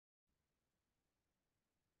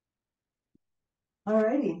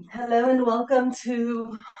Alrighty, hello and welcome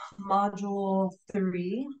to module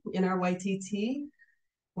 3 in our YTT.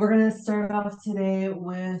 We're going to start off today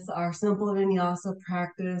with our simple vinyasa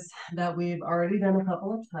practice that we've already done a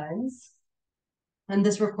couple of times. And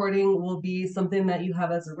this recording will be something that you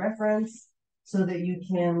have as a reference so that you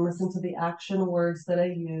can listen to the action words that I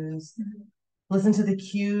use, listen to the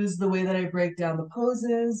cues, the way that I break down the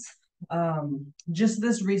poses, just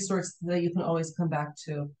this resource that you can always come back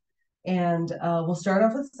to. And we'll start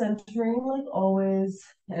off with centering like always,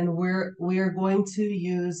 and we are going to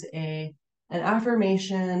use an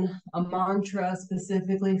affirmation, a mantra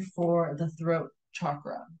specifically for the throat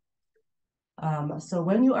chakra. So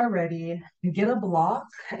when you are ready, you get a block,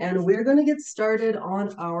 and we're going to get started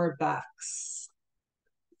on our backs.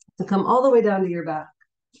 So come all the way down to your back,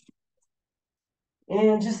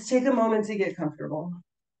 and just take a moment to get comfortable.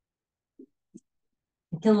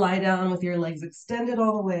 You can lie down with your legs extended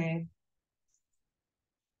all the way,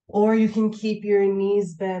 or you can keep your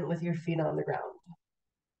knees bent with your feet on the ground.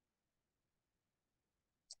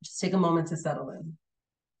 Just take a moment to settle in.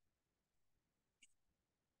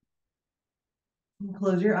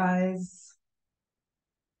 Close your eyes.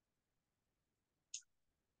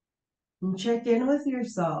 And check in with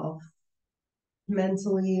yourself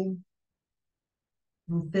mentally,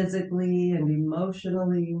 and physically, and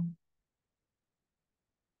emotionally.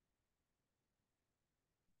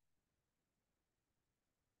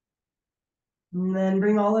 And then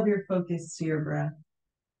bring all of your focus to your breath.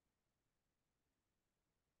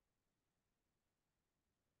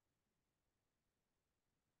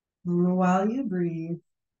 And while you breathe,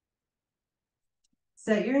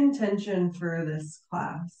 set your intention for this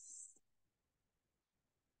class.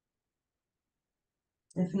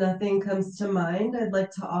 If nothing comes to mind, I'd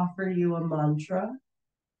like to offer you a mantra.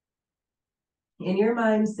 In your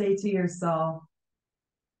mind, say to yourself,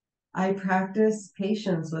 I practice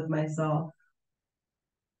patience with myself.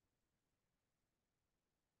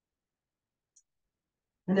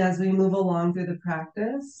 And as we move along through the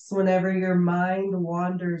practice, whenever your mind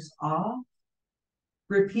wanders off,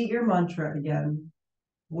 repeat your mantra again,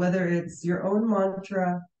 whether it's your own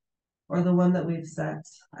mantra or the one that we've set.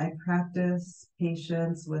 I practice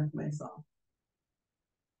patience with myself.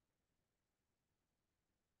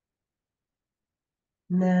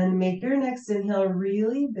 And then make your next inhale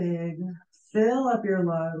really big, fill up your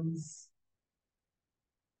lungs,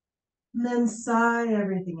 and then sigh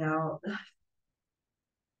everything out.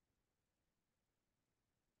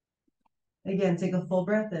 Again, take a full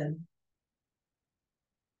breath in.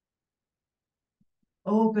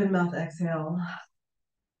 Open mouth exhale.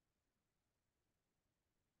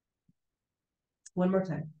 One more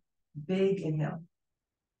time. Big inhale.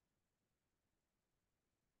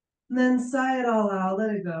 And then sigh it all out, let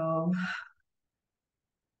it go.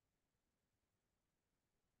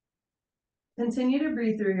 Continue to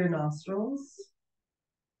breathe through your nostrils.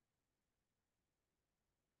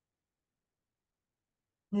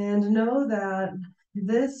 And know that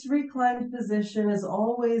this reclined position is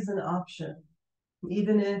always an option.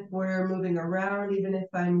 Even if we're moving around, even if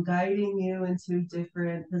I'm guiding you into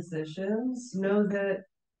different positions, know that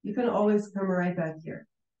you can always come right back here.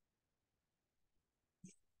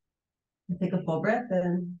 Take a full breath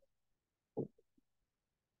in.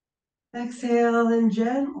 Exhale and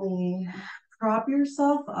gently prop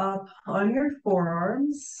yourself up on your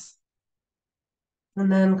forearms. And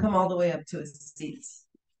then come all the way up to a seat.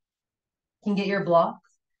 You can get your block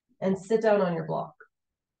and sit down on your block.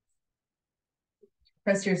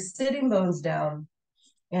 Press your sitting bones down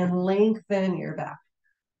and lengthen your back.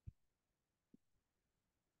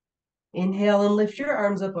 Inhale and lift your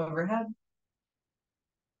arms up overhead.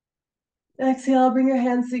 Exhale, bring your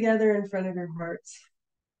hands together in front of your heart.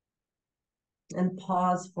 And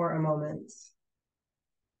pause for a moment.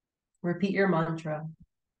 Repeat your mantra.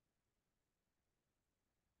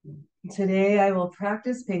 Today I will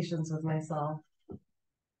practice patience with myself.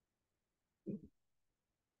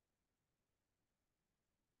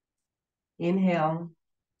 Inhale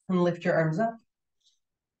and lift your arms up.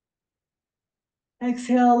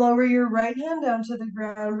 Exhale, lower your right hand down to the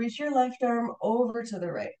ground. Reach your left arm over to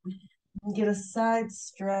the right. And get a side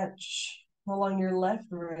stretch along your left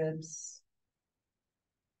ribs.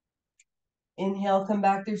 Inhale, come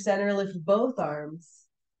back through center, lift both arms.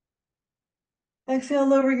 Exhale,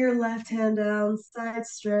 lower your left hand down, side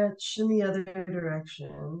stretch in the other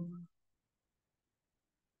direction.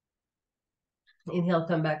 Inhale,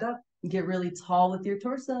 come back up. Get really tall with your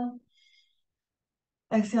torso.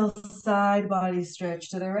 Exhale, side body stretch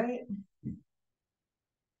to the right.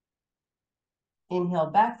 Inhale,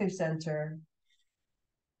 back through center.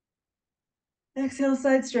 Exhale,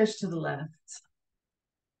 side stretch to the left.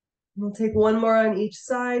 We'll take one more on each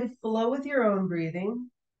side. Flow with your own breathing.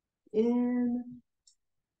 In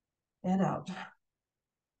and out.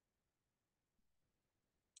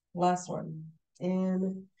 Last one.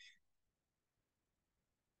 In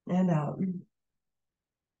and out.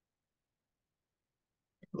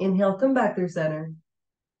 Inhale, come back through center.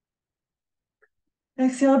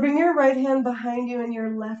 Exhale, bring your right hand behind you and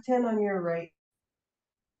your left hand on your right.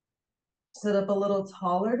 Sit up a little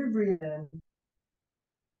taller to breathe in.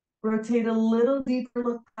 Rotate a little deeper,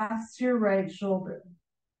 look past your right shoulder.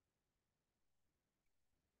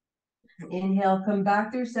 Inhale, come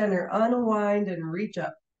back through center, unwind and reach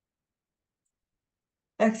up.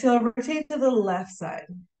 Exhale, rotate to the left side.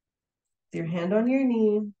 With your hand on your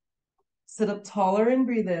knee, sit up taller and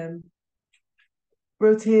breathe in.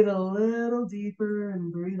 Rotate a little deeper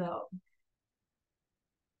and breathe out.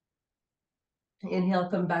 Inhale,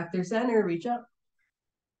 come back through center, reach up.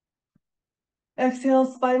 Exhale,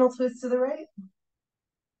 spinal twist to the right.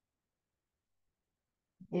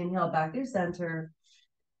 Inhale, back through center.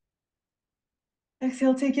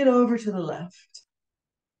 Exhale, take it over to the left.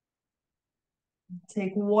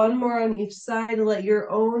 Take one more on each side to let your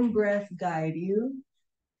own breath guide you.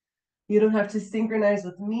 You don't have to synchronize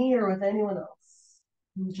with me or with anyone else,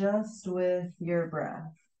 just with your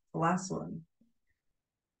breath. Last one.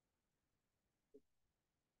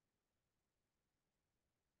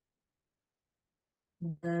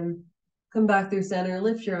 Then come back through center,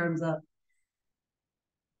 lift your arms up.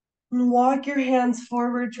 And walk your hands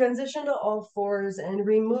forward, transition to all fours and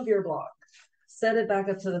remove your block. Set it back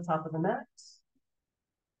up to the top of the mat.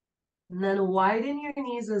 And then widen your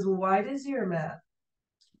knees as wide as your mat.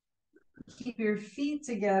 Keep your feet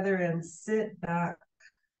together and sit back.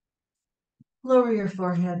 Lower your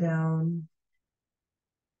forehead down.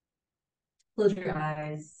 Close your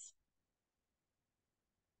eyes.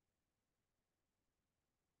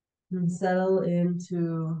 And settle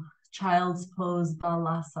into child's pose,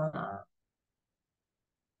 balasana.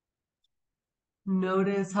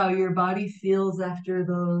 Notice how your body feels after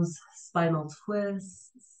those spinal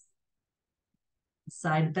twists,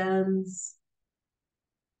 side bends.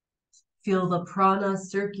 Feel the prana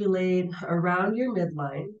circulate around your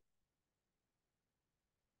midline.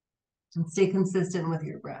 And stay consistent with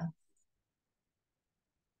your breath.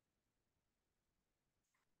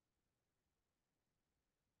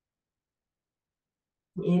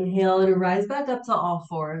 Inhale and rise back up to all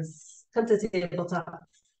fours. Come to tabletop.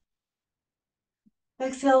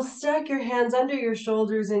 Exhale, stack your hands under your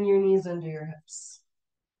shoulders and your knees under your hips.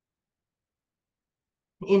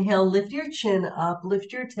 Inhale, lift your chin up,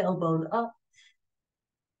 lift your tailbone up.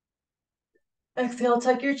 Exhale,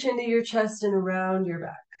 tuck your chin to your chest and round your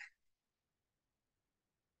back.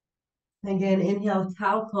 Again, inhale,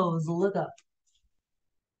 cow pose, look up.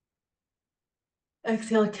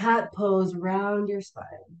 Exhale, cat pose, round your spine.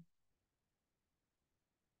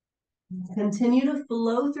 Continue to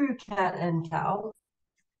flow through cat and cow.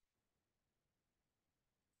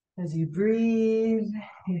 As you breathe,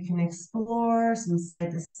 you can explore some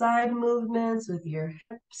side-to-side movements with your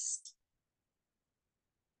hips.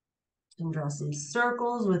 And draw some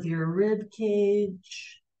circles with your rib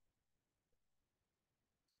cage.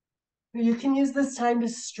 You can use this time to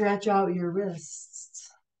stretch out your wrists.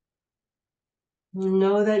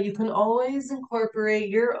 Know that you can always incorporate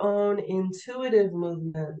your own intuitive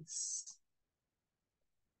movements.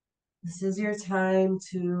 This is your time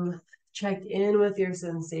to check in with your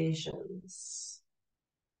sensations.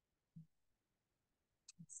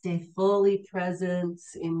 Stay fully present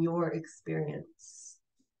in your experience.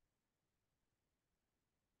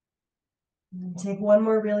 And take one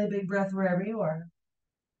more really big breath wherever you are.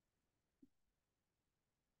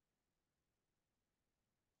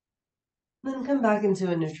 Then come back into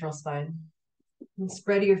a neutral spine. And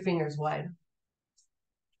spread your fingers wide.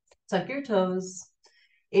 Tuck your toes.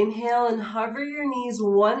 Inhale and hover your knees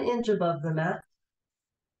 1 inch above the mat.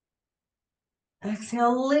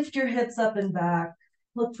 Exhale, lift your hips up and back.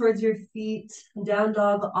 Look towards your feet. Down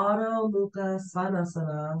dog, Adho Mukha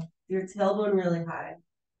Svanasana. Your tailbone really high.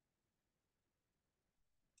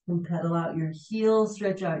 And pedal out your heels,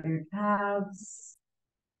 stretch out your calves.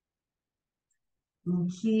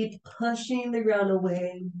 And keep pushing the ground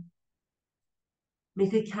away.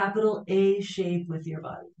 Make a capital A shape with your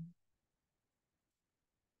body.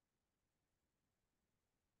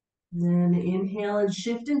 And then inhale and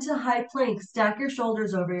shift into high plank. Stack your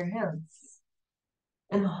shoulders over your hands.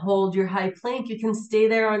 And hold your high plank. You can stay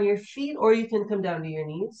there on your feet or you can come down to your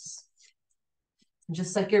knees.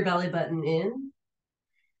 Just suck your belly button in.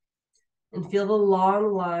 And feel the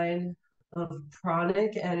long line of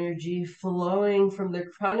pranic energy flowing from the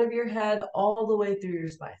crown of your head all the way through your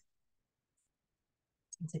spine.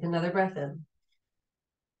 Take another breath in.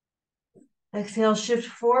 Exhale, shift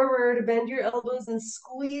forward, bend your elbows and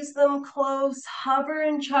squeeze them close. Hover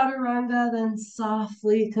in chaturanga, then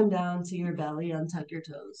softly come down to your belly, untuck your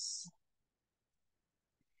toes.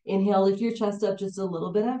 Inhale, lift your chest up just a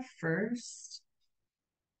little bit at first.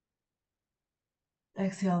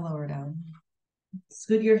 Exhale, lower down.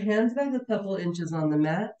 Scoot your hands back a couple inches on the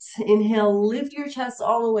mat. Inhale, lift your chest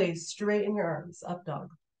all the way, straighten your arms, up dog.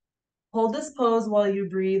 Hold this pose while you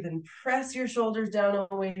breathe and press your shoulders down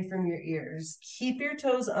away from your ears. Keep your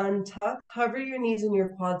toes untucked. Cover your knees and your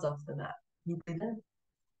quads off the mat. You breathe in.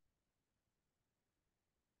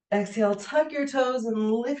 Exhale, tuck your toes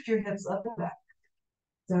and lift your hips up and back.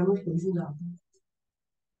 Downward facing dog.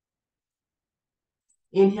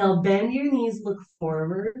 Inhale, bend your knees, look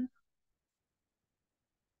forward.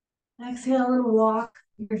 Exhale and walk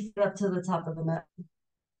your feet up to the top of the mat.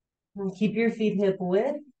 And keep your feet hip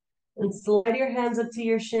width and slide your hands up to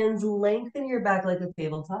your shins. Lengthen your back like a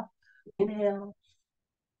tabletop. Inhale.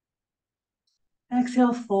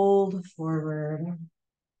 Exhale, fold forward.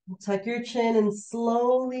 Tuck your chin and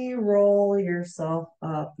slowly roll yourself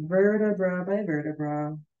up, vertebra by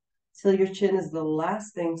vertebra, till your chin is the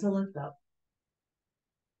last thing to lift up.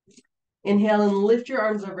 Inhale and lift your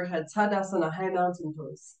arms overhead, Tadasana, high mountain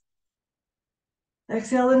pose.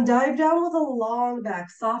 Exhale and dive down with a long back,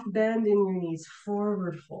 soft bend in your knees,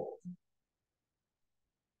 forward fold.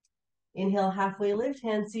 Inhale, halfway lift,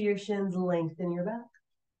 hands to your shins, lengthen your back.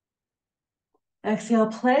 Exhale,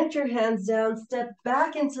 plant your hands down, step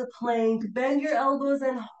back into plank, bend your elbows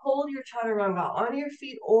and hold your chaturanga on your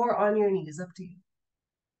feet or on your knees, up to you.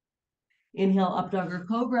 Inhale, up dog or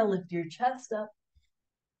cobra, lift your chest up.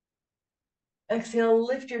 Exhale,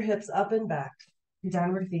 lift your hips up and back,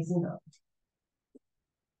 downward facing dog.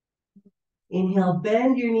 Inhale,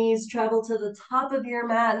 bend your knees, travel to the top of your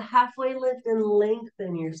mat, halfway lift and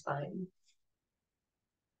lengthen your spine.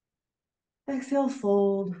 Exhale,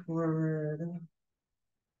 fold forward.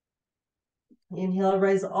 Inhale,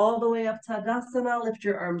 rise all the way up, Tadasana, lift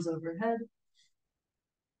your arms overhead.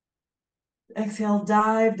 Exhale,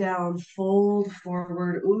 dive down, fold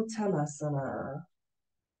forward, Uttanasana.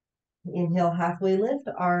 Inhale, halfway lift,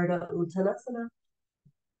 Ardha Uttanasana.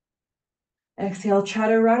 Exhale,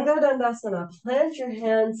 Chaturanga Dandasana. Plant your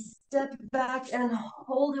hands, step back and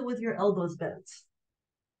hold it with your elbows bent.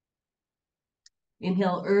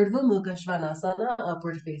 Inhale, Urdhva Mukha Svanasana,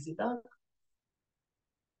 upward facing dog.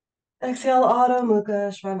 Exhale, Adho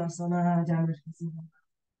Mukha Svanasana, downward facing dog.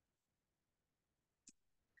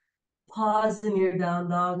 Pause in your down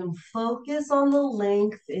dog and focus on the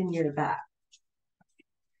length in your back.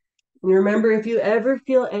 And remember, if you ever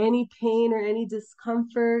feel any pain or any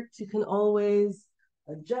discomfort, you can always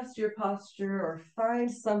adjust your posture or find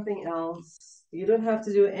something else. You don't have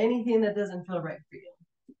to do anything that doesn't feel right for you.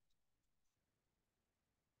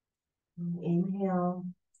 Inhale,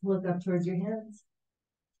 look up towards your hands.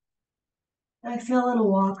 Exhale and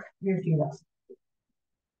walk your feet up.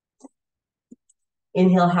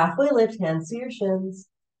 Inhale, halfway lift, hands to your shins.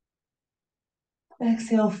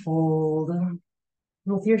 Exhale, fold.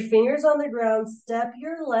 With your fingers on the ground, step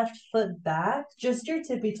your left foot back, just your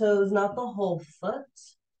tippy toes, not the whole foot,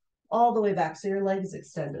 all the way back so your leg is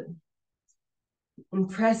extended. And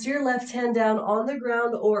press your left hand down on the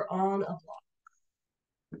ground or on a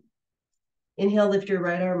block. Inhale, lift your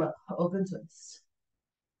right arm up, open twist.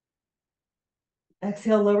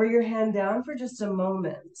 Exhale, lower your hand down for just a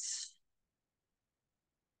moment.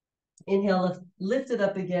 Inhale, lift it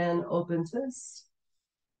up again, open twist.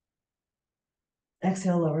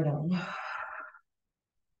 Exhale, lower down.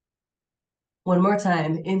 One more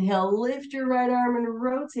time. Inhale, lift your right arm and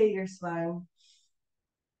rotate your spine.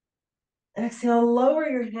 Exhale, lower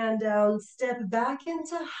your hand down, step back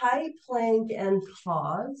into high plank and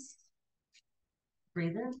pause.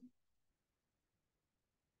 Breathe in.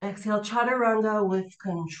 Exhale, chaturanga with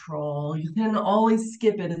control. You can always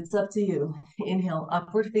skip it, it's up to you. Inhale,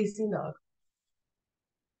 upward facing dog.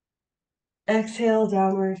 Exhale,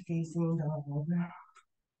 downward facing dog.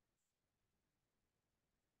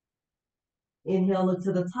 Inhale, look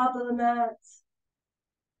to the top of the mat.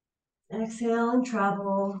 Exhale and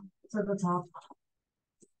travel to the top.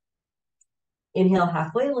 Inhale,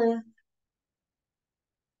 halfway lift.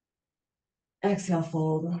 Exhale,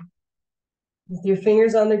 fold. With your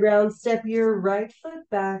fingers on the ground, step your right foot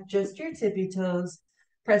back, just your tippy toes.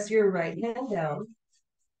 Press your right hand down.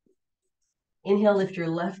 Inhale, lift your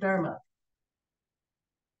left arm up.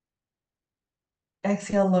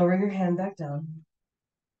 Exhale, lower your hand back down.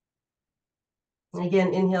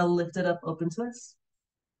 Again, inhale, lift it up, open twist.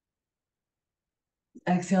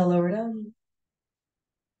 Exhale, lower down.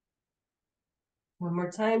 One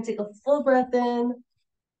more time, take a full breath in.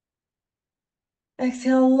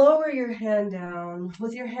 Exhale, lower your hand down.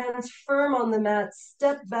 With your hands firm on the mat,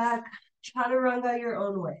 step back, chaturanga your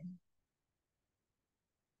own way.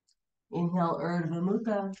 Inhale, Urdhva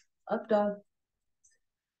Mukha, up dog.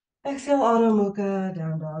 Exhale, Adho Mukha,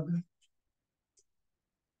 down dog.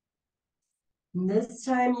 And this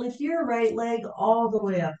time, lift your right leg all the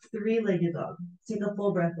way up, three-legged dog. Take a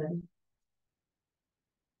full breath in.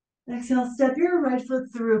 Exhale, step your right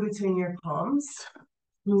foot through between your palms.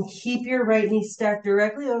 And keep your right knee stacked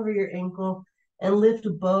directly over your ankle and lift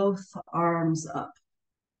both arms up.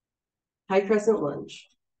 High crescent lunge.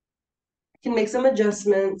 You can make some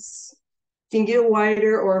adjustments. You can get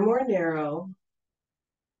wider or more narrow.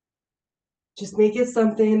 Just make it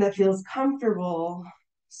something that feels comfortable,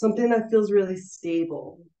 something that feels really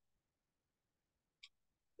stable.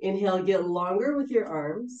 Inhale, get longer with your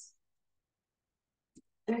arms.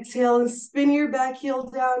 Exhale and spin your back heel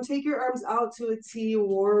down. Take your arms out to a T,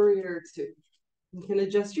 warrior two. You can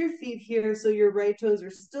adjust your feet here so your right toes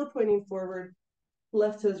are still pointing forward,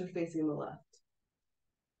 left toes are facing the left.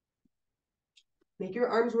 Make your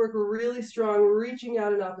arms work really strong, reaching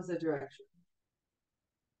out in opposite direction.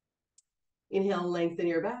 Inhale, lengthen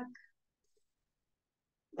your back.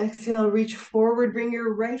 Exhale, reach forward, bring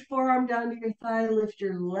your right forearm down to your thigh, lift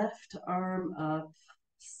your left arm up,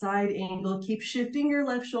 side angle, keep shifting your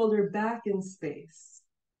left shoulder back in space.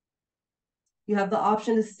 You have the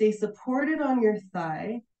option to stay supported on your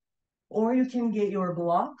thigh, or you can get your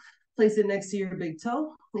block, place it next to your big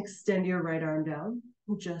toe, extend your right arm down,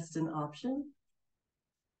 just an option.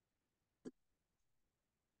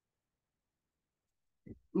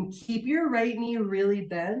 And keep your right knee really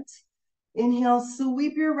bent. Inhale,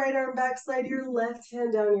 sweep your right arm back, slide your left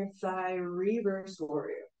hand down your thigh, reverse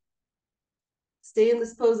warrior. Stay in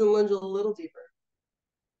this pose and lunge a little deeper.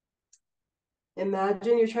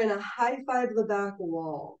 Imagine you're trying to high five the back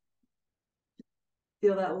wall.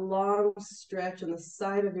 Feel that long stretch on the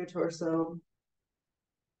side of your torso.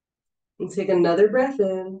 And take another breath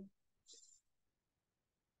in.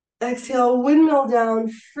 Exhale, windmill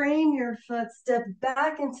down, frame your foot, step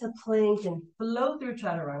back into plank and flow through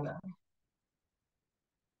chaturanga.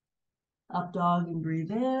 Up dog and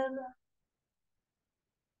breathe in.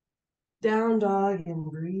 Down dog and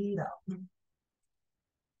breathe out.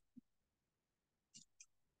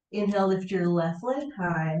 Inhale, lift your left leg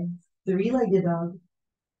high, three-legged dog.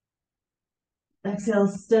 Exhale,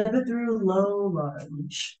 step it through low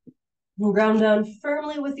lunge. Ground down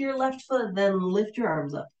firmly with your left foot, then lift your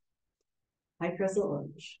arms up. High crescent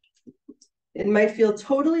lunge. It might feel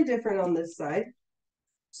totally different on this side,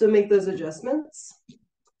 so make those adjustments.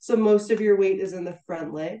 So most of your weight is in the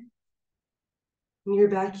front leg. And your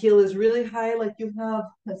back heel is really high, like you have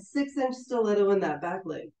a 6-inch stiletto in that back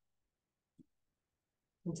leg.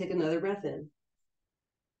 And take another breath in.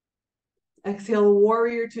 Exhale,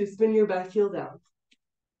 warrior two, spin your back heel down.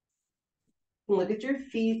 And look at your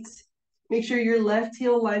feet. Make sure your left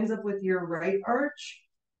heel lines up with your right arch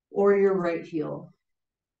or your right heel.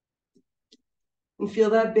 And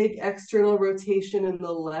feel that big external rotation in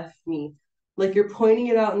the left knee, like you're pointing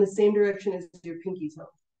it out in the same direction as your pinky toe.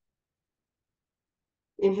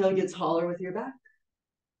 Inhale, get taller with your back.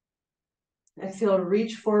 Exhale,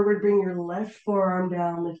 reach forward, bring your left forearm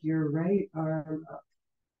down, lift your right arm up.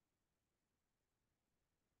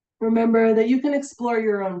 Remember that you can explore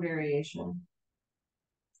your own variation.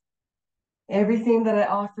 Everything that I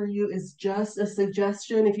offer you is just a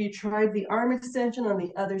suggestion. If you tried the arm extension on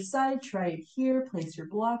the other side, try it here. Place your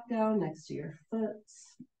block down next to your foot.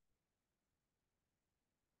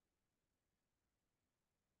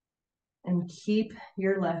 And keep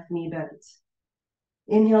your left knee bent.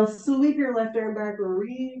 Inhale, sweep your left arm back,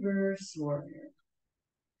 reverse warrior.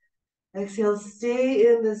 Exhale, stay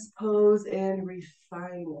in this pose and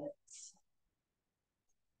refine it.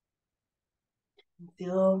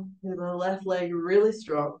 Feel the left leg really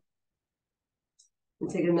strong. And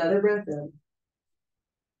take another breath in.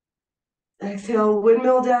 Exhale,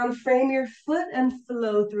 windmill down, frame your foot and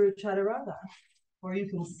flow through chaturanga. Or you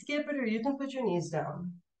can skip it or you can put your knees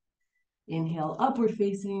down. Inhale, upward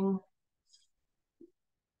facing.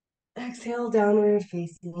 Exhale, downward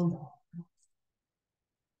facing.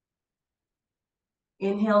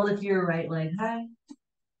 Inhale, lift your right leg high.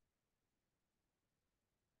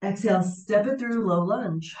 Exhale, step it through low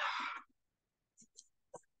lunge.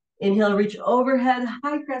 Inhale, reach overhead,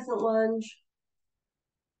 high crescent lunge.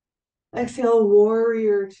 Exhale,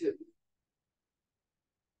 warrior two.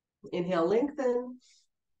 Inhale, lengthen.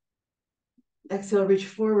 Exhale, reach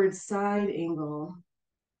forward, side angle.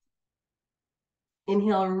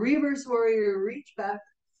 Inhale, reverse warrior, reach back.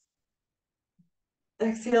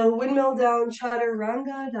 Exhale, windmill down,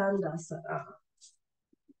 chaturanga dandasana.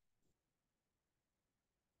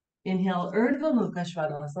 Inhale, Urdhva Mukha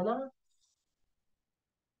Svanasana.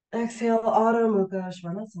 Exhale, Adho Mukha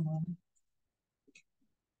Svanasana.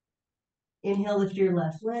 Inhale, lift your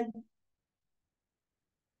left leg.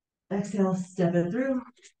 Exhale, step it through.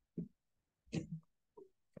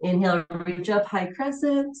 Inhale, reach up, high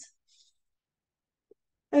crescent.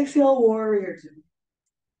 Exhale, warrior two.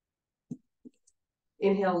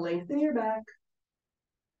 Inhale, lengthen your back.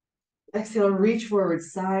 Exhale, reach forward,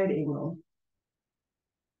 side angle.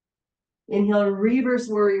 Inhale, reverse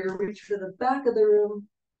warrior, reach for the back of the room.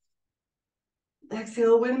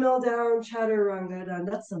 Exhale, windmill down, chaturanga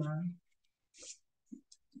dandasana.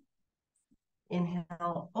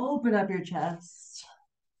 Inhale, open up your chest.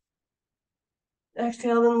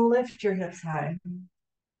 Exhale, and lift your hips high.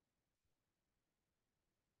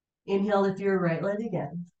 Inhale, lift your right leg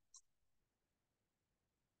again.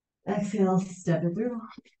 Exhale, step it through.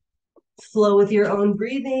 Flow with your own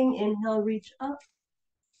breathing. Inhale, reach up.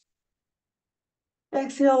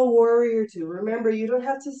 Exhale, warrior two. Remember, you don't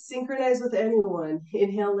have to synchronize with anyone.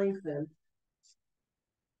 Inhale, lengthen.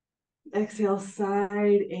 Exhale,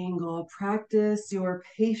 side angle. Practice your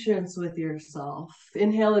patience with yourself.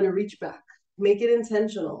 Inhale and reach back. Make it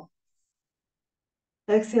intentional.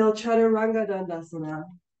 Exhale, chaturanga dandasana.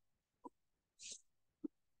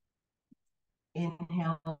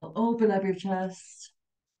 Inhale, open up your chest.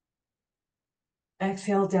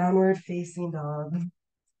 Exhale, downward facing dog.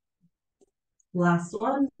 Last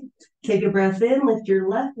one. Take a breath in, lift your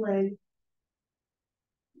left leg.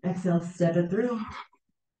 Exhale, step it through.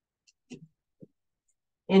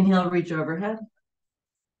 Inhale, reach overhead.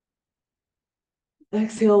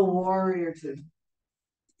 Exhale, warrior two.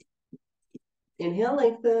 Inhale,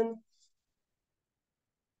 lengthen.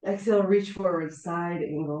 Exhale, reach forward, side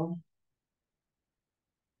angle.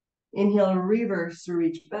 Inhale, reverse,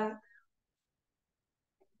 reach back.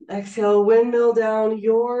 Exhale, windmill down,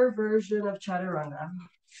 your version of chaturanga.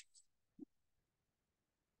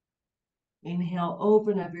 Inhale,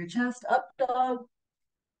 open up your chest, up dog.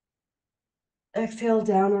 Exhale,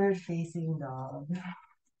 downward facing dog.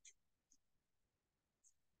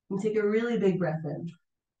 And take a really big breath in.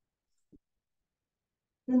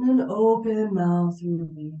 And then open mouth,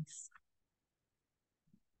 release.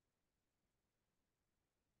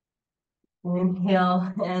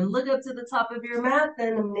 Inhale and look up to the top of your mat,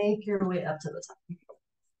 then make your way up to the top.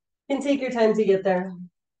 And take your time to get there.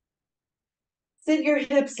 Sit your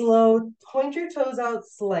hips low, point your toes out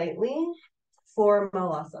slightly for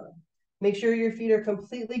Malasana. Make sure your feet are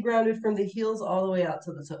completely grounded from the heels all the way out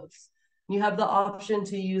to the toes. You have the option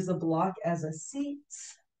to use a block as a seat.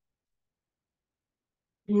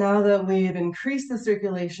 Now that we've increased the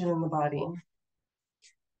circulation in the body,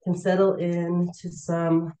 can settle into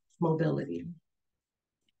some mobility.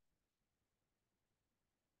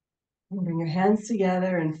 And bring your hands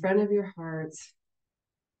together in front of your heart.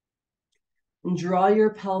 And draw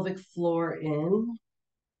your pelvic floor in.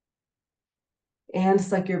 And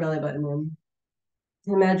suck your belly button in.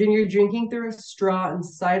 Imagine you're drinking through a straw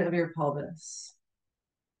inside of your pelvis.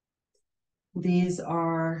 These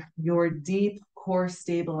are your deep core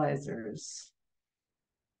stabilizers.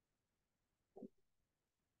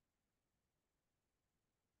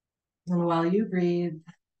 And while you breathe,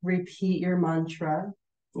 repeat your mantra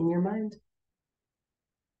in your mind.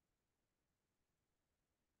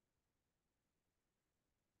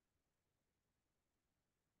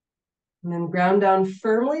 And then ground down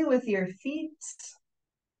firmly with your feet.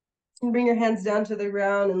 And bring your hands down to the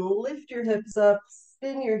ground and lift your hips up,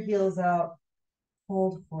 spin your heels out,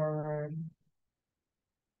 hold forward.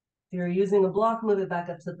 If you're using a block, move it back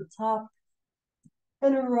up to the top.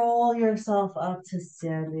 And roll yourself up to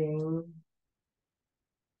standing.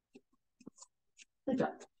 Good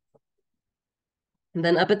job. And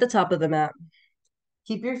then up at the top of the mat,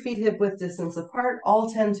 keep your feet hip width distance apart,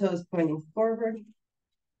 all 10 toes pointing forward.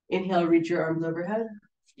 Inhale, reach your arms overhead.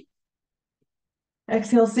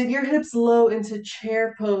 Exhale, sit your hips low into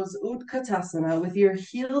chair pose, Utkatasana, with your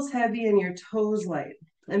heels heavy and your toes light.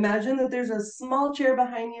 Imagine that there's a small chair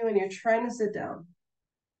behind you and you're trying to sit down.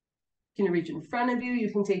 You can reach in front of you,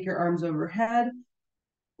 you can take your arms overhead,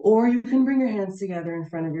 or you can bring your hands together in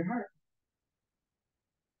front of your heart.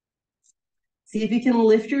 See if you can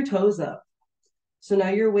lift your toes up. So now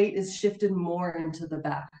your weight is shifted more into the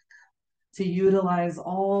back to utilize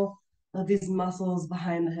all of these muscles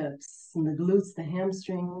behind the hips and the glutes, the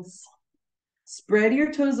hamstrings. Spread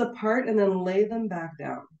your toes apart and then lay them back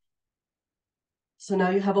down. So now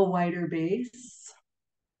you have a wider base,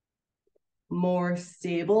 more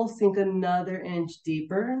stable. Sink another inch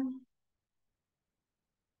deeper.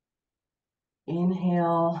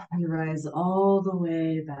 Inhale and rise all the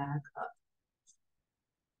way back up.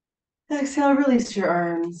 Exhale, release your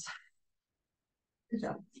arms. Good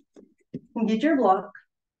job. And get your block.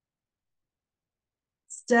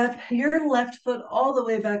 Step your left foot all the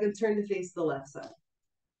way back and turn to face the left side.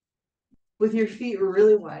 With your feet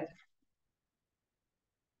really wide.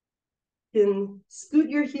 You can scoot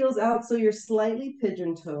your heels out so you're slightly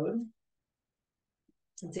pigeon-toed.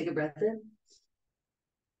 And take a breath in.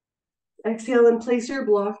 Exhale and place your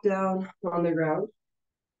block down on the ground.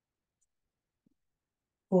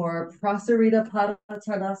 For Prasarita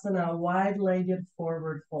Padottanasana, wide-legged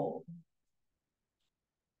forward fold.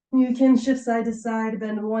 You can shift side to side,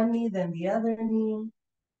 bend one knee, then the other knee,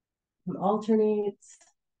 and alternate.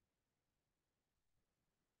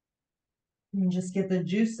 And just get the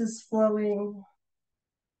juices flowing.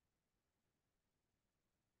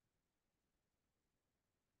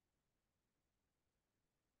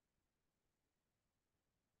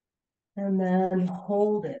 And then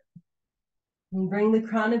hold it. And bring the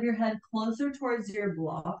crown of your head closer towards your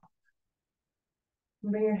block.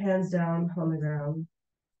 And bring your hands down on the ground.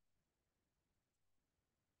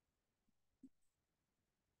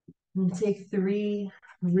 And take 3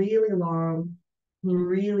 really long,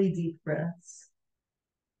 really deep breaths.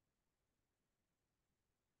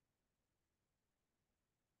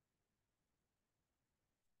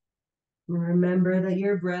 And remember that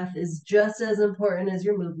your breath is just as important as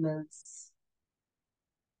your movements.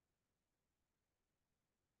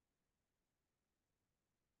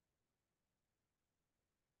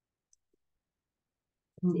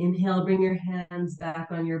 And inhale, bring your hands back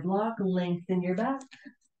on your block, lengthen your back.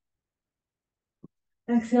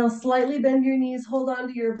 Exhale, slightly bend your knees, hold on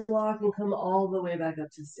to your block, and come all the way back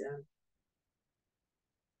up to stand.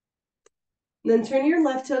 Then turn your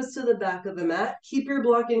left toes to the back of the mat. Keep your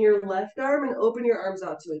block in your left arm and open your arms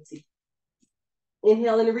out to a T.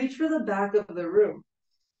 Inhale and reach for the back of the room.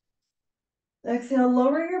 Exhale,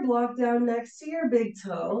 lower your block down next to your big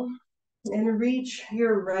toe and reach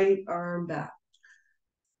your right arm back.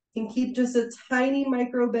 You can keep just a tiny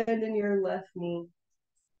micro bend in your left knee.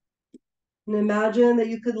 And imagine that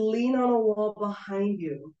you could lean on a wall behind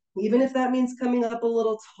you, even if that means coming up a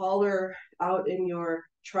little taller out in your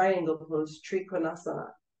triangle pose, Trikonasana.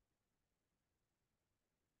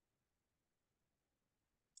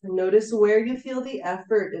 And notice where you feel the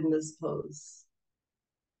effort in this pose.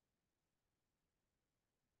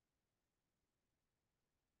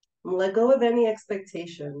 And let go of any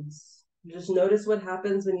expectations. Just notice what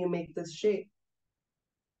happens when you make this shape.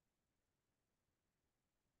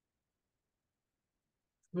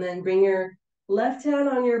 And then bring your left hand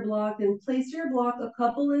on your block and place your block a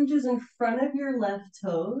couple inches in front of your left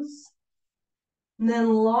toes. And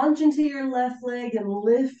then launch into your left leg and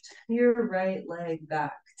lift your right leg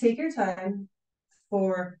back. Take your time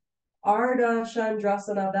for Ardha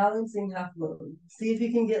Chandrasana, balancing half moon. See if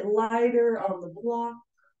you can get lighter on the block.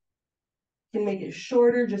 You can make it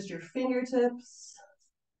shorter, just your fingertips,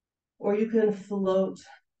 or you can float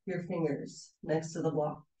your fingers next to the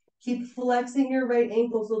block. Keep flexing your right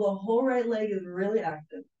ankle so the whole right leg is really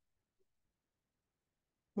active.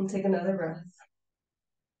 And take another breath.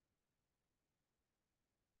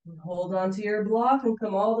 And hold on to your block and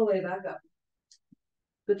come all the way back up.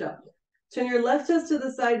 Good job. Turn your left toes to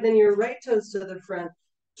the side, then your right toes to the front.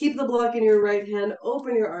 Keep the block in your right hand.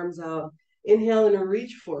 Open your arms out. Inhale and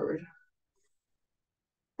reach forward.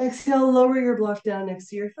 Exhale, lower your block down next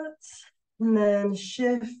to your foot. And then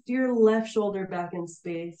shift your left shoulder back in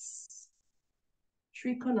space.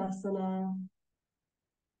 Trikonasana.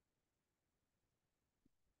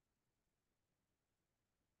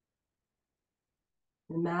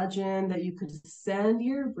 Imagine that you could send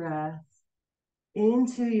your breath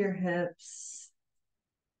into your hips,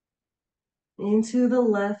 into the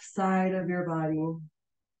left side of your body,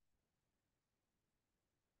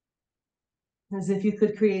 as if you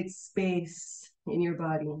could create space in your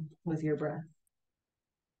body with your breath.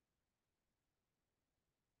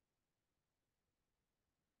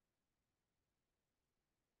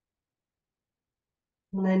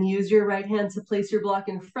 And then use your right hand to place your block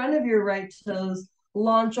in front of your right toes.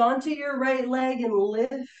 Launch onto your right leg and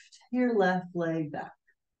lift your left leg back.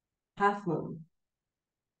 Half moon.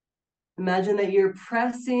 Imagine that you're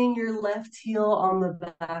pressing your left heel on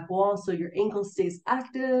the back wall so your ankle stays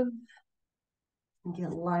active. And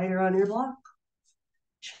get lighter on your block.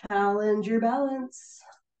 Challenge your balance.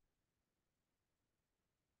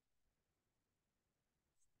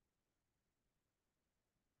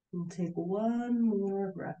 And take one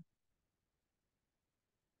more breath.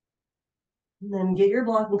 And then get your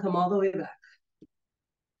block and come all the way back.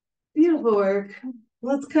 Beautiful work.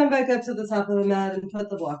 Let's come back up to the top of the mat and put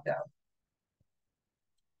the block down.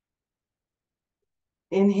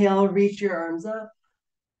 Inhale, reach your arms up.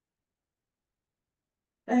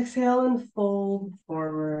 Exhale and fold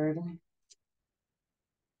forward.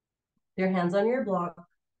 Your hands on your block.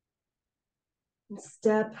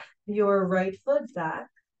 Step your right foot back,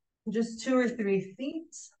 just 2 or 3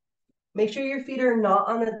 feet. Make sure your feet are not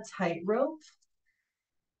on a tightrope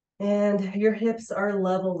and your hips are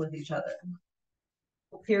level with each other.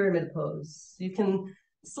 Pyramid pose. You can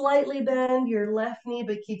slightly bend your left knee,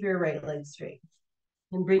 but keep your right leg straight.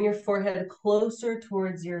 And bring your forehead closer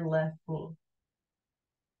towards your left knee.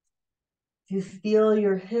 If you feel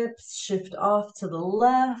your hips shift off to the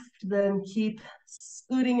left, then keep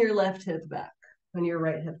scooting your left hip back and your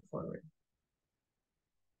right hip forward.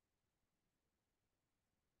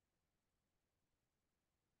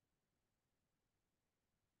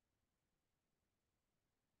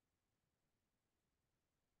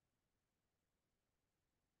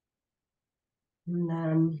 And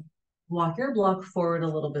then walk your block forward a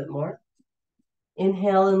little bit more.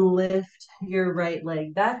 Inhale and lift your right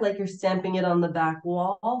leg back like you're stamping it on the back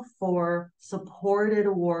wall for supported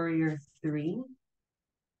warrior 3.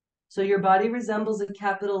 So your body resembles a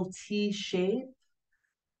capital T shape.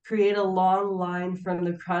 Create a long line from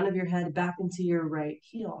the crown of your head back into your right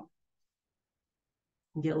heel.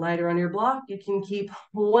 Get lighter on your block. You can keep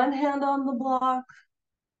one hand on the block,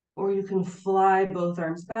 or you can fly both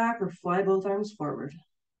arms back or fly both arms forward.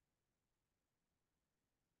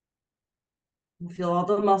 And feel all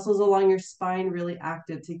the muscles along your spine really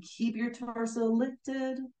active to keep your torso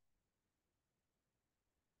lifted.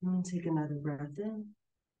 And take another breath in.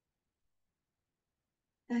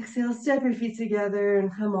 Exhale, step your feet together and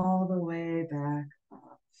come all the way back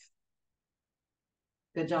up.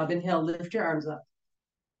 Good job. Inhale, lift your arms up.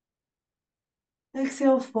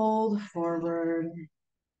 Exhale, fold forward.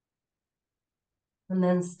 And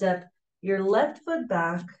then step your left foot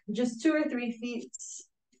back, just 2 or 3 feet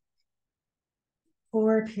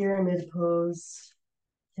for pyramid pose.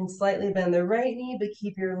 You can slightly bend the right knee, but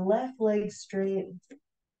keep your left leg straight.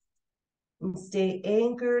 And stay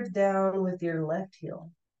anchored down with your left heel.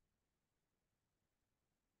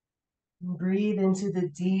 And breathe into the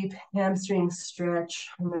deep hamstring stretch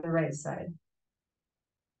on the right side.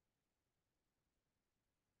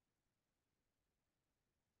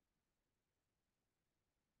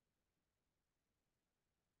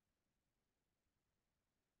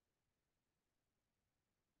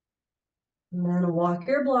 And then walk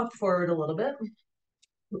your block forward a little bit.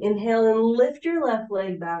 Inhale and lift your left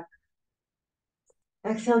leg back.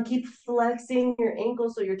 Exhale, keep flexing your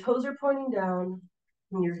ankles so your toes are pointing down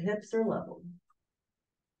and your hips are level.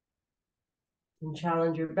 And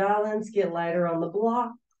challenge your balance, get lighter on the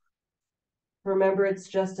block. Remember, it's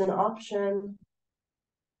just an option.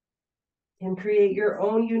 And create your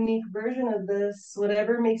own unique version of this,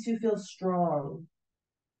 whatever makes you feel strong.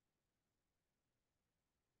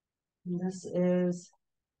 And this is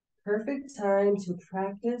perfect time to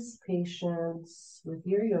practice patience with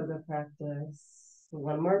your yoga practice.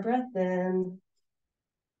 One more breath in.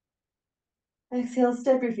 Exhale,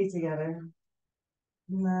 step your feet together.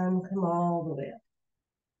 And then come all the way up.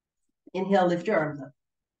 Inhale, lift your arms up.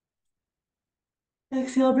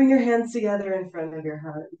 Exhale, bring your hands together in front of your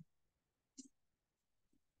heart.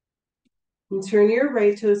 And turn your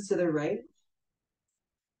right toes to the right.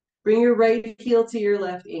 Bring your right heel to your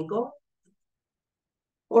left ankle,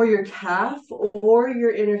 or your calf, or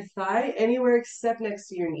your inner thigh, anywhere except next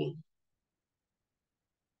to your knee.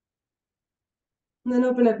 And then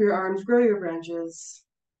open up your arms, grow your branches.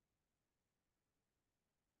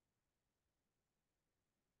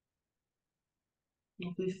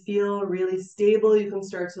 If you feel really stable, you can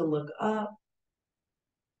start to look up.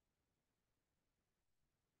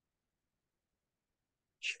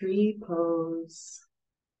 Tree pose.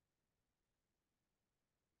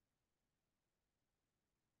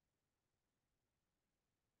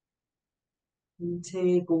 And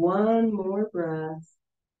take one more breath.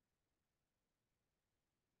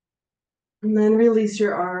 And then release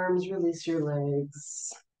your arms, release your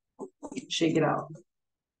legs. Shake it out.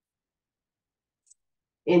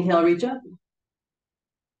 Inhale, reach up.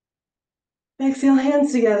 Exhale,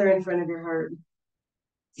 hands together in front of your heart.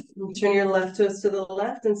 And turn your left toes to the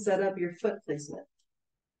left and set up your foot placement.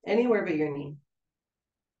 Anywhere but your knee.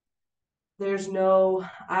 There's no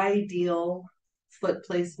ideal foot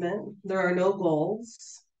placement. There are no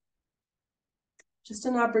goals. Just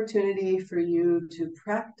an opportunity for you to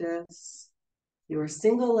practice your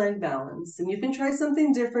single leg balance. And you can try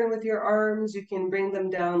something different with your arms. You can bring them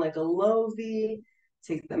down like a low V.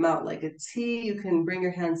 Take them out like a T. You can bring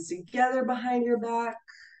your hands together behind your back.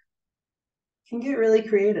 You can get really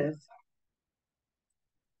creative.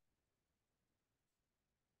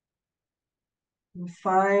 And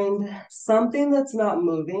find something that's not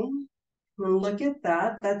moving. And look at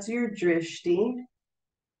that. That's your drishti.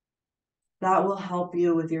 That will help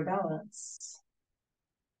you with your balance.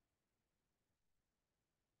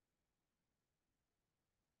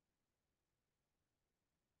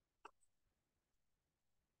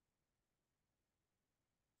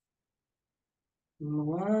 And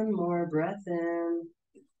one more breath in.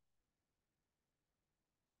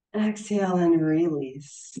 Exhale and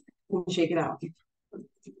release. And shake it out.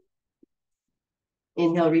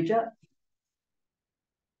 Inhale, reach up.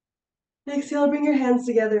 Exhale, bring your hands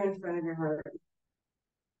together in front of your heart.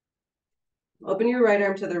 Open your right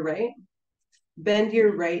arm to the right. Bend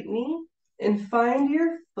your right knee and find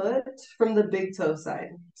your foot from the big toe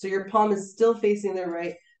side. So your palm is still facing the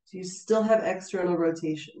right, so you still have external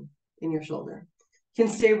rotation in your shoulder. You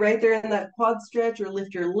can stay right there in that quad stretch or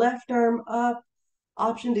lift your left arm up.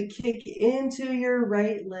 Option to kick into your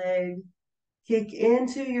right leg, kick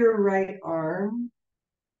into your right arm.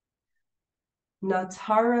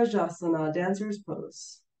 Natarajasana, dancer's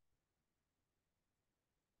pose.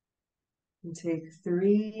 And take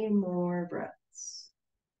 3 more breaths.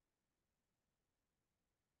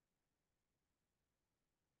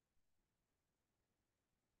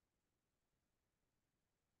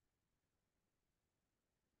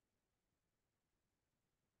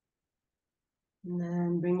 And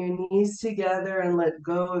then bring your knees together and let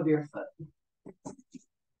go of your foot.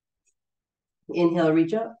 Inhale,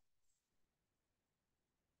 reach up.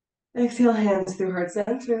 Exhale, hands through heart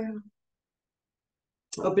center.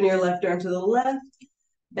 Open your left arm to the left.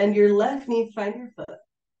 Bend your left knee, find your foot.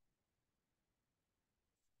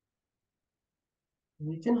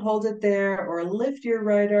 You can hold it there or lift your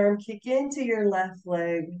right arm, kick into your left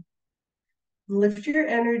leg. Lift your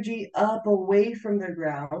energy up away from the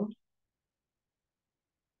ground.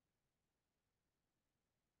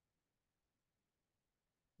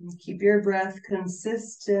 And keep your breath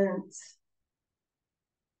consistent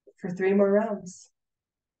for 3 more rounds.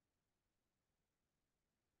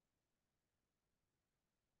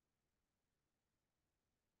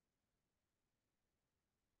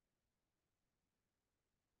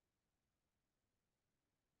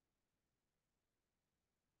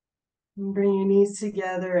 And bring your knees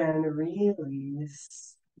together and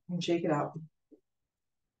release. And shake it out.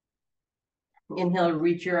 Inhale,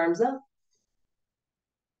 reach your arms up.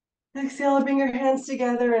 Exhale, bring your hands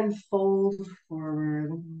together and fold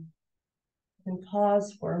forward. And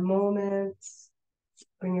pause for a moment.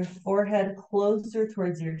 Bring your forehead closer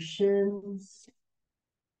towards your shins.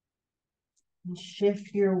 And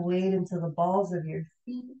shift your weight into the balls of your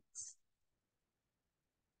feet.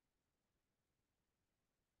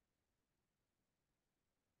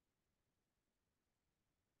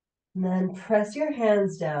 And then press your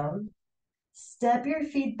hands down. Step your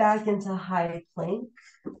feet back into high plank.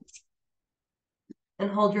 And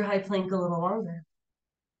hold your high plank a little longer.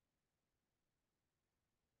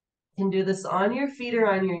 You can do this on your feet or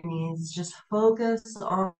on your knees. Just focus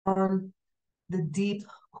on the deep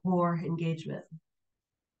core engagement.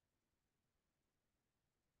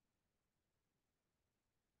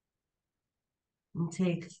 And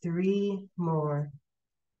take 3 more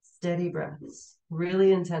steady breaths,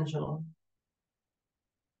 really intentional.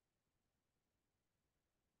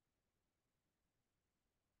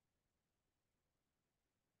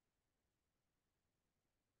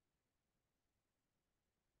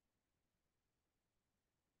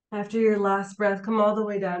 After your last breath, come all the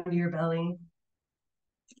way down to your belly.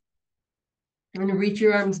 You're going to reach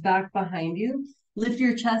your arms back behind you. Lift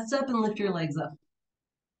your chest up and lift your legs up.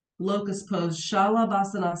 Locust pose,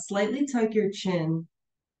 Shalabhasana. Slightly tuck your chin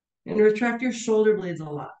and retract your shoulder blades a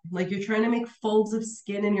lot, like you're trying to make folds of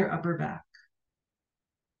skin in your upper back.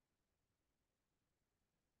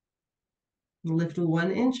 Lift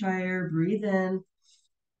 1 inch higher, breathe in.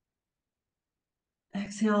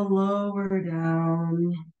 Exhale, lower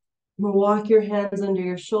down. Walk your hands under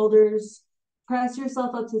your shoulders. Press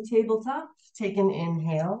yourself up to tabletop. Take an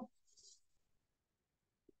inhale.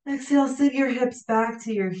 Exhale, sit your hips back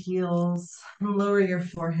to your heels and lower your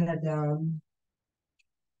forehead down.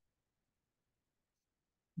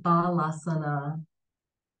 Balasana.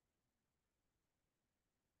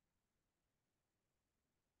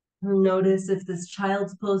 Notice if this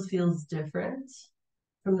child's pose feels different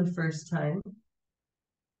from the first time.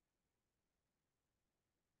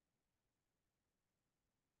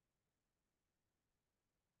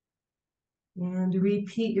 And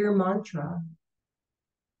repeat your mantra.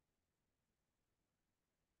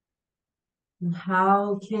 And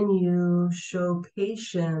how can you show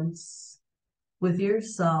patience with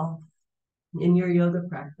yourself in your yoga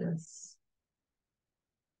practice,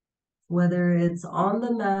 whether it's on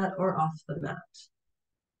the mat or off the mat?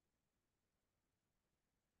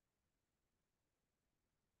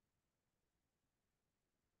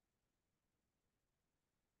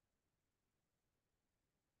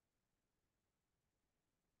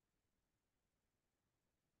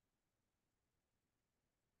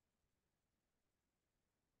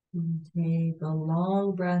 And take a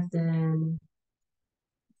long breath in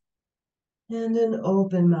and an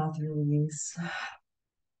open mouth release.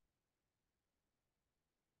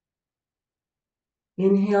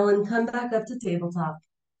 Inhale and come back up to tabletop.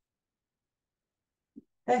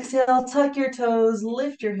 Exhale, tuck your toes,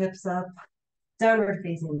 lift your hips up, downward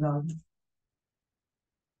facing dog.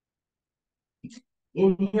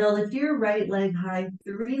 Inhale, lift your right leg high,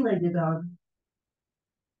 three-legged dog.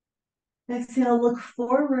 Exhale, look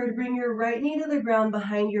forward, bring your right knee to the ground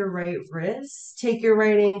behind your right wrist. Take your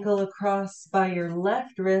right ankle across by your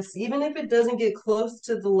left wrist. Even if it doesn't get close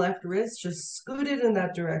to the left wrist, just scoot it in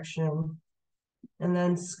that direction. And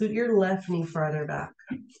then scoot your left knee farther back.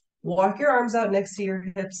 Walk your arms out next to your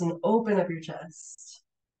hips and open up your chest.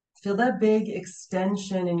 Feel that big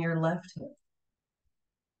extension in your left hip.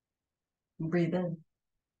 Breathe in.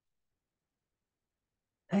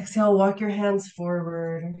 Exhale, walk your hands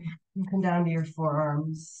forward and come down to your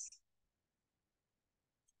forearms.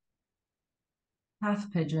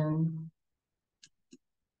 Half pigeon.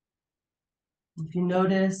 If you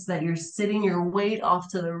notice that you're sitting your weight off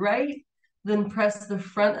to the right, then press the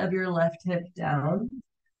front of your left hip down,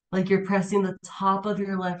 like you're pressing the top of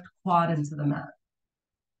your left quad into the mat.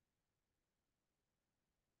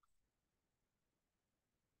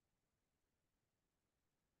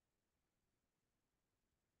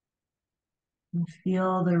 And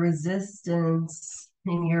feel the resistance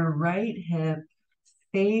in your right hip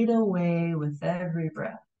fade away with every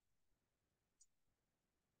breath.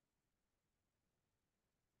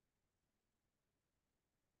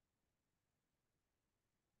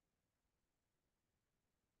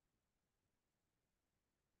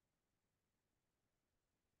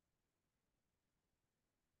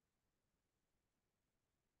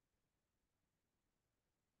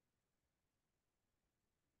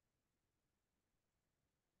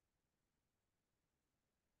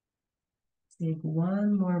 Take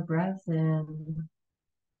one more breath in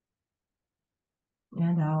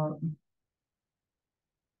and out.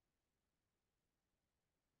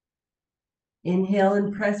 Inhale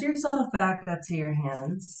and press yourself back up to your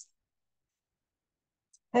hands.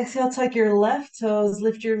 Exhale, tuck your left toes,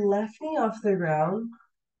 lift your left knee off the ground,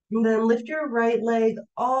 and then lift your right leg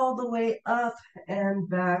all the way up and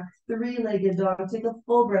back. Three-legged dog. Take a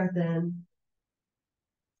full breath in.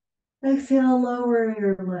 Exhale, lower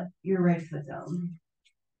your right foot down.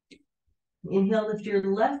 Inhale, lift your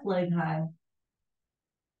left leg high.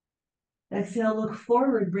 Exhale, look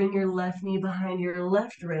forward, bring your left knee behind your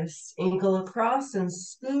left wrist, ankle across, and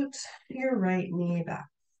scoot your right knee back.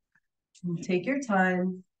 And take your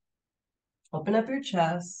time, open up your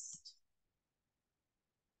chest.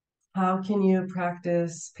 How can you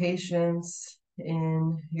practice patience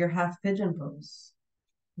in your half pigeon pose?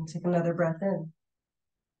 And take another breath in.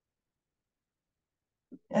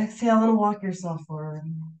 Exhale and walk yourself forward.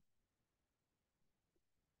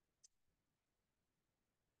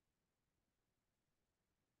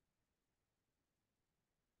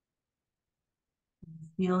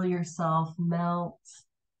 Feel yourself melt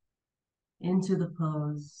into the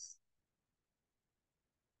pose.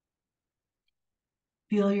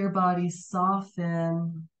 Feel your body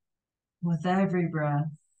soften with every breath.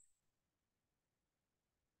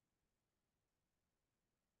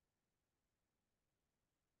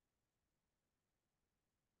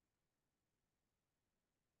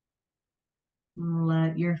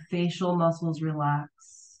 Let your facial muscles relax.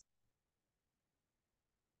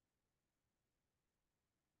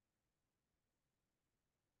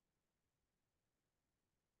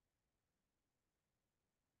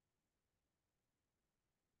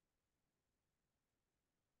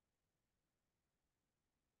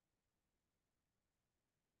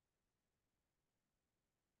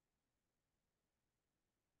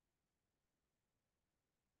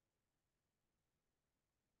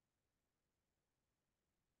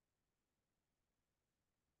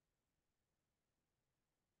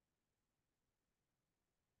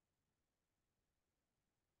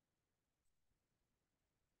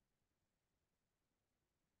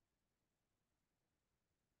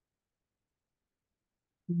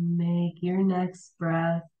 Make your next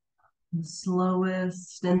breath The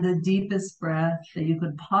slowest and the deepest breath that you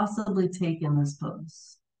could possibly take in this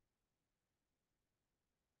pose.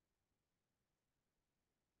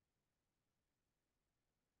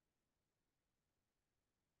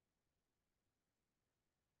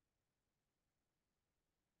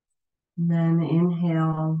 And then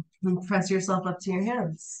inhale and press yourself up to your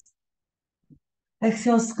hands.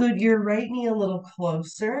 Exhale, scoot your right knee a little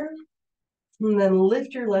closer. And then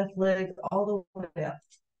lift your left leg all the way up.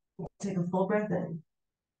 Take a full breath in.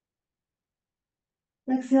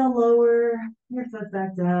 Exhale, lower your foot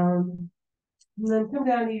back down. And then come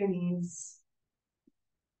down to your knees.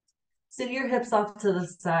 Sit your hips off to the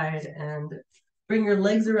side and bring your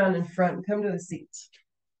legs around in front and come to a seat.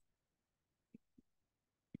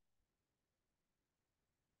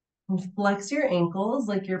 And flex your ankles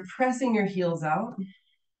like you're pressing your heels out.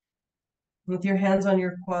 With your hands on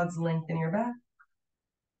your quads, lengthen your back.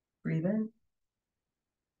 Breathe in.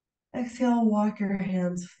 Exhale, walk your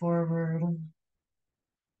hands forward.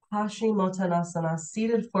 Paschimottanasana,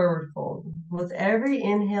 seated forward fold. With every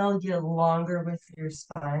inhale, get longer with your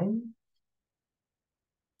spine.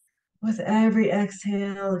 With every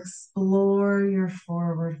exhale, explore your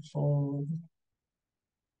forward fold.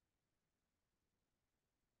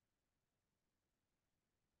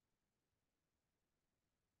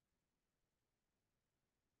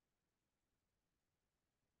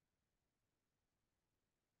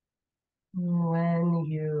 When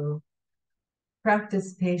you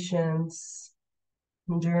practice patience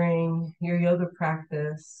during your yoga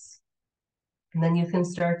practice, and then you can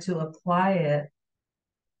start to apply it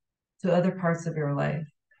to other parts of your life.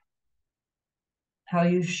 How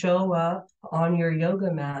you show up on your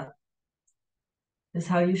yoga mat is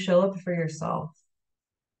how you show up for yourself.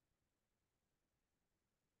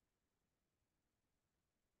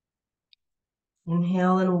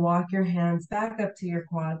 Inhale and walk your hands back up to your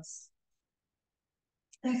quads.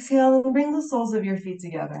 Exhale and bring the soles of your feet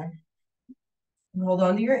together. And hold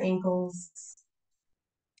on to your ankles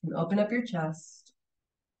and open up your chest.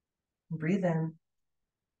 And breathe in.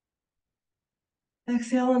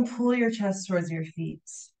 Exhale and pull your chest towards your feet.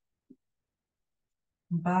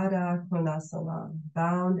 Baddha Konasana,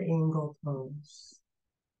 bound angle pose.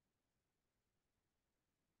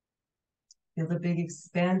 Feel the big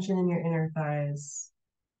expansion in your inner thighs.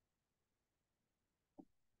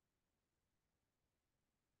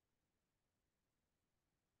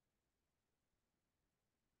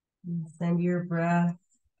 And send your breath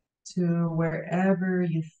to wherever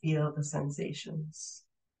you feel the sensations.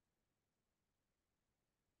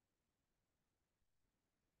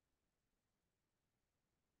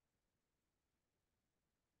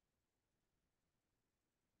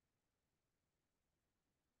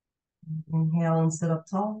 Inhale and sit up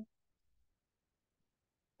tall.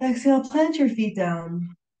 Exhale, plant your feet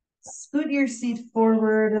down. Scoot your seat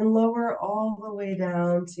forward and lower all the way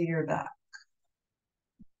down to your back.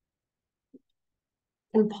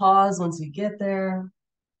 And pause once you get there.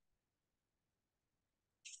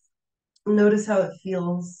 Notice how it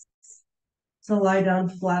feels to lie down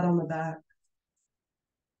flat on the back.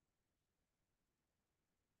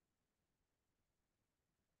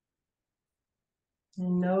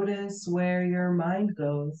 And notice where your mind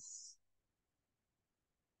goes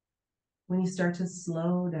when you start to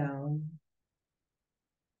slow down.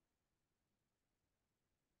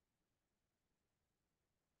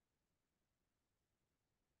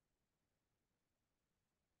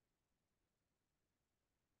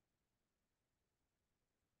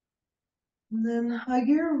 And then hug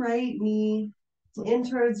your right knee in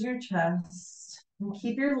towards your chest and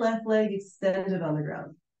keep your left leg extended on the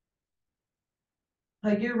ground.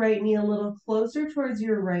 Hug your right knee a little closer towards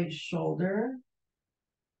your right shoulder.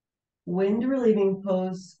 Wind relieving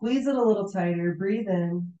pose. Squeeze it a little tighter. Breathe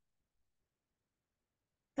in.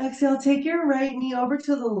 Exhale, take your right knee over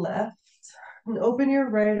to the left and open your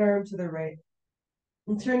right arm to the right.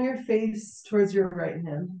 And turn your face towards your right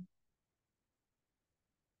hand.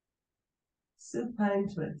 Supine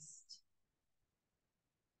twist.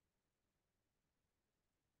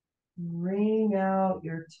 Wring out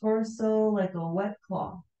your torso like a wet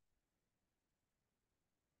cloth.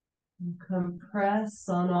 And compress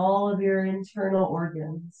on all of your internal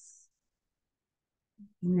organs.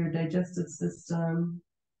 In your digestive system,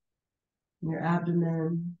 in your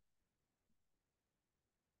abdomen.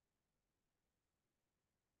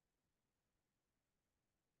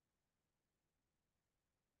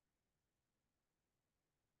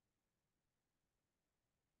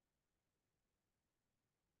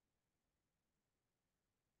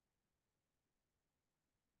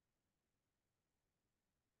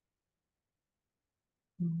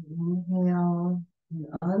 Inhale And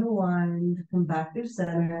unwind, come back to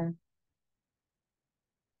center.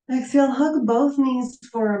 Exhale, hug both knees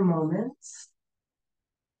for a moment.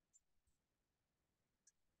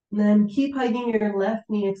 And then keep hugging your left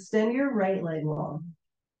knee, extend your right leg long.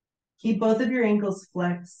 Keep both of your ankles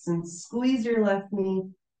flexed and squeeze your left knee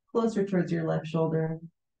closer towards your left shoulder.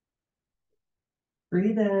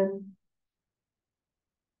 Breathe in.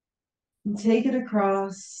 And take it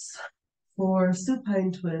across for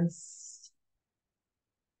supine twist.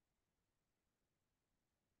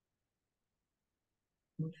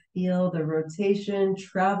 Feel the rotation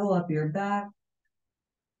travel up your back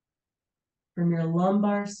from your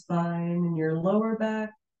lumbar spine and your lower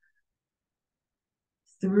back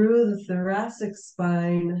through the thoracic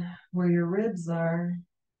spine where your ribs are,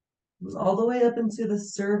 all the way up into the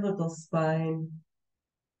cervical spine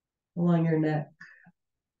along your neck.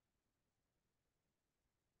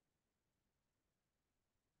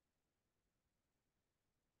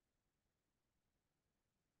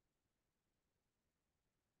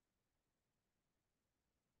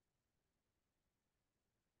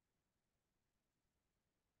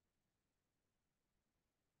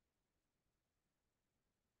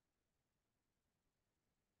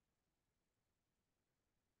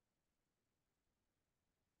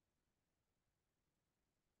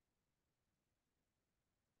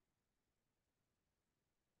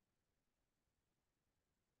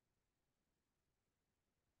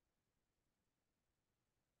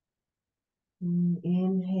 And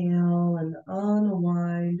inhale and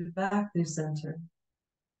unwind back to center.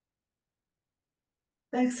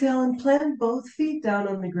 Exhale and plant both feet down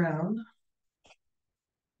on the ground.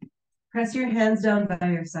 Press your hands down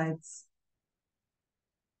by your sides.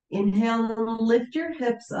 Inhale and lift your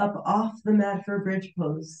hips up off the mat for bridge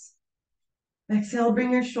pose. Exhale,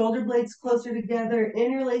 bring your shoulder blades closer together.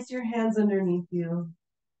 Interlace your hands underneath you.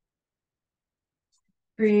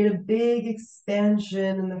 Create a big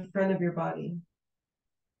expansion in the front of your body.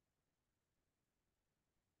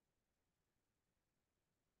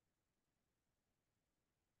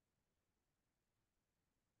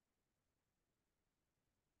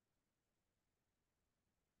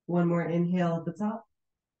 One more inhale at the top.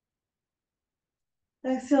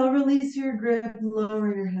 Exhale, release your grip,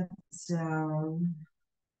 lower your hips down.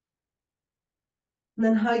 And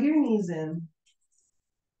then hug your knees in.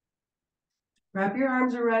 Wrap your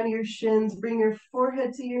arms around your shins, bring your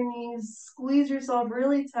forehead to your knees, squeeze yourself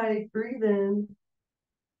really tight, breathe in.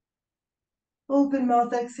 Open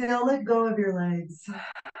mouth, exhale, let go of your legs.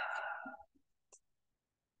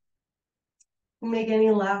 Make any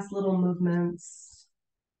last little movements.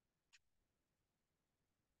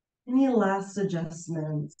 Any last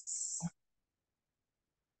adjustments.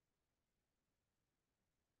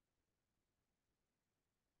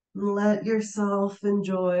 Let yourself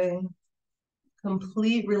enjoy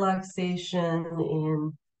complete relaxation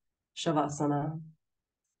in Shavasana.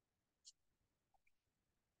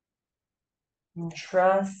 And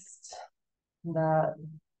trust that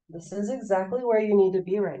this is exactly where you need to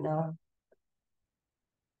be right now.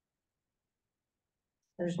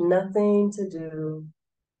 There's nothing to do.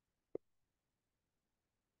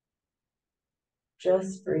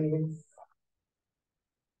 Just breathe.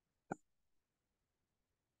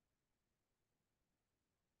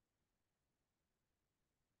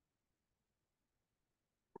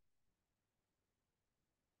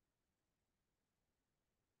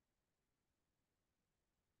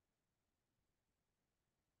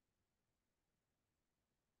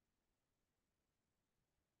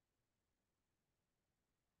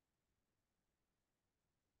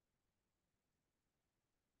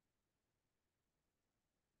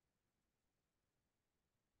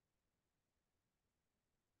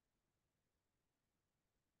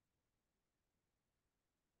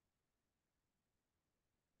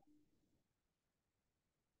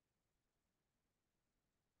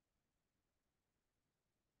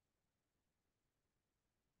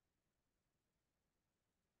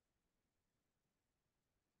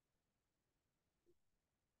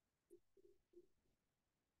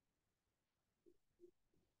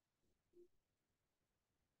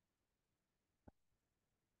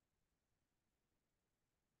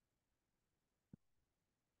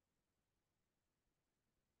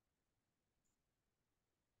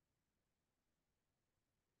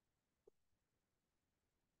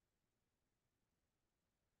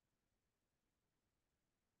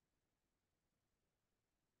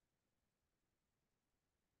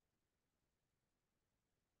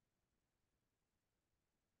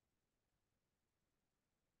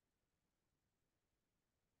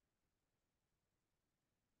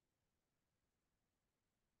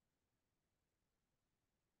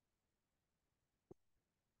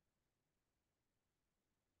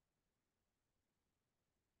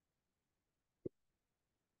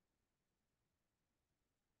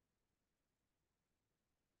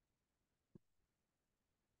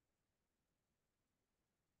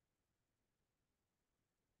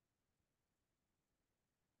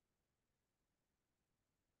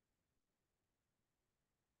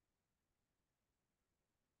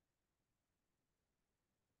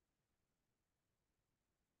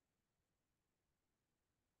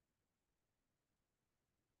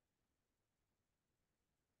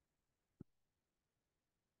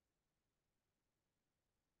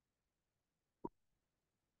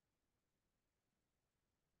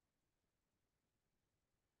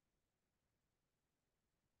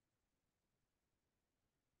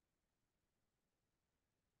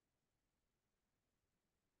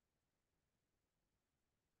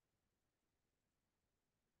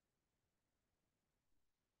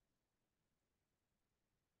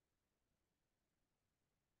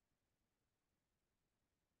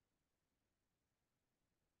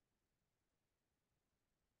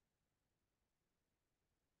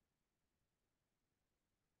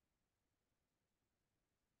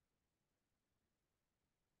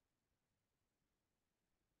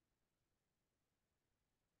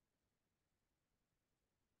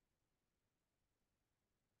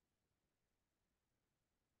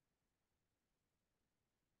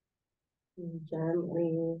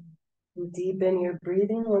 Gently deepen your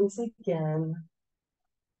breathing once again.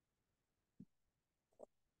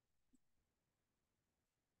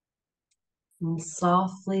 And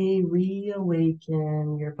softly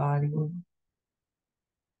reawaken your body. And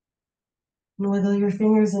wiggle your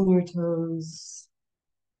fingers and your toes,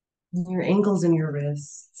 and your ankles and your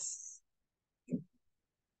wrists.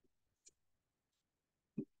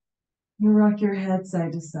 You rock your head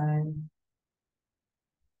side to side.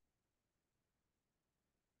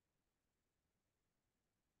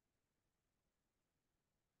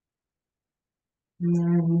 And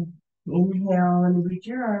then inhale and reach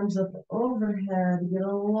your arms up overhead. Get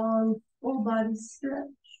a long full body stretch.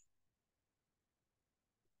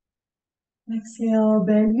 Exhale,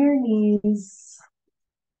 bend your knees.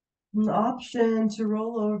 An option to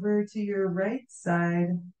roll over to your right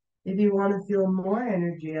side if you want to feel more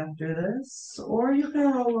energy after this, or you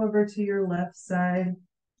can roll over to your left side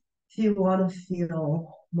if you want to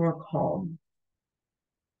feel more calm.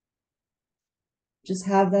 Just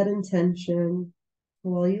have that intention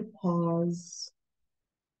while you pause.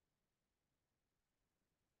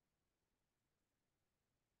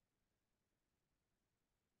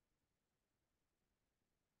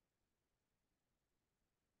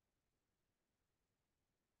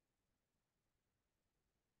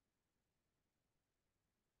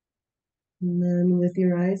 And then with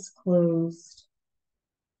your eyes closed,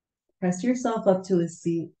 press yourself up to a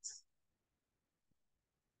seat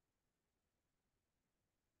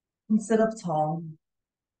and sit up tall.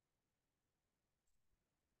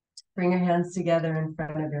 Bring your hands together in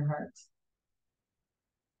front of your heart.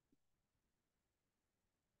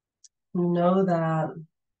 Know that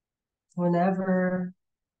whenever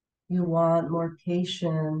you want more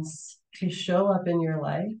patience to show up in your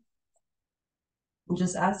life,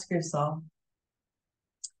 just ask yourself,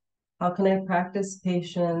 how can I practice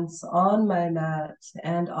patience on my mat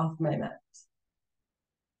and off my mat?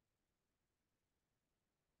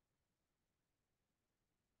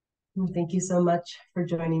 And thank you so much for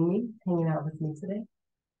joining me, hanging out with me today.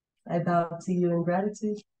 I bow to you in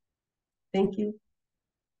gratitude. Thank you.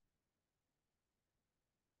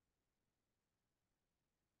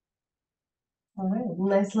 All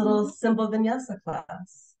right, nice little simple vinyasa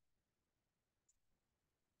class.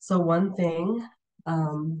 So one thing,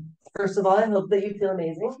 first of all, I hope that you feel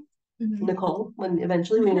amazing. Nicole, when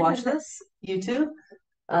eventually we watch this, you too.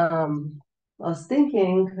 I was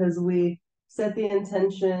thinking, because we set the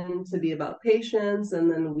intention to be about patience,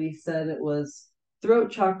 and then we said it was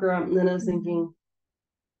throat chakra, and then I was thinking,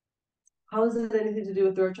 how is it anything to do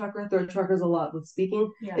with throat chakra? Throat chakra is a lot with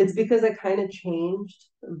speaking. Yeah. It's because I kind of changed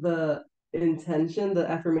the intention, the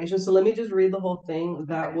affirmation. So let me just read the whole thing.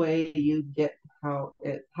 That way you get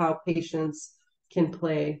how patience can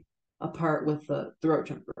play a part with the throat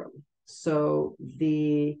chakra. So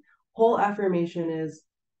the whole affirmation is,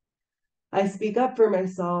 I speak up for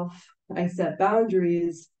myself. I set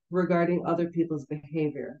boundaries regarding other people's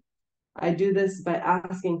behavior. I do this by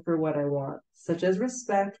asking for what I want, such as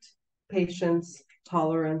respect, patience,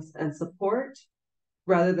 tolerance, and support,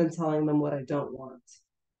 rather than telling them what I don't want.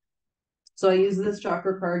 So I use this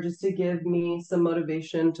chakra card just to give me some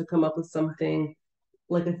motivation to come up with something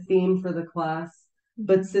like a theme for the class.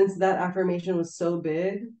 But since that affirmation was so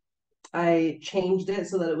big, I changed it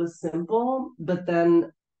so that it was simple. But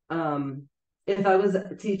then if I was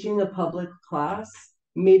teaching a public class,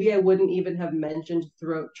 maybe I wouldn't even have mentioned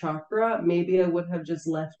throat chakra. Maybe I would have just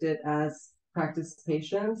left it as practice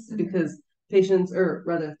patience, because patience, or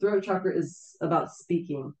rather throat chakra, is about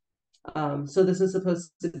speaking. So this is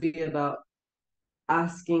supposed to be about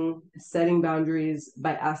setting boundaries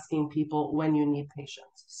by asking people when you need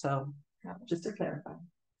patience. So just to clarify.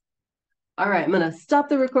 All right, I'm gonna stop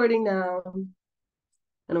the recording now,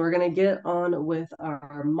 and we're gonna get on with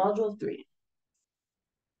our module 3.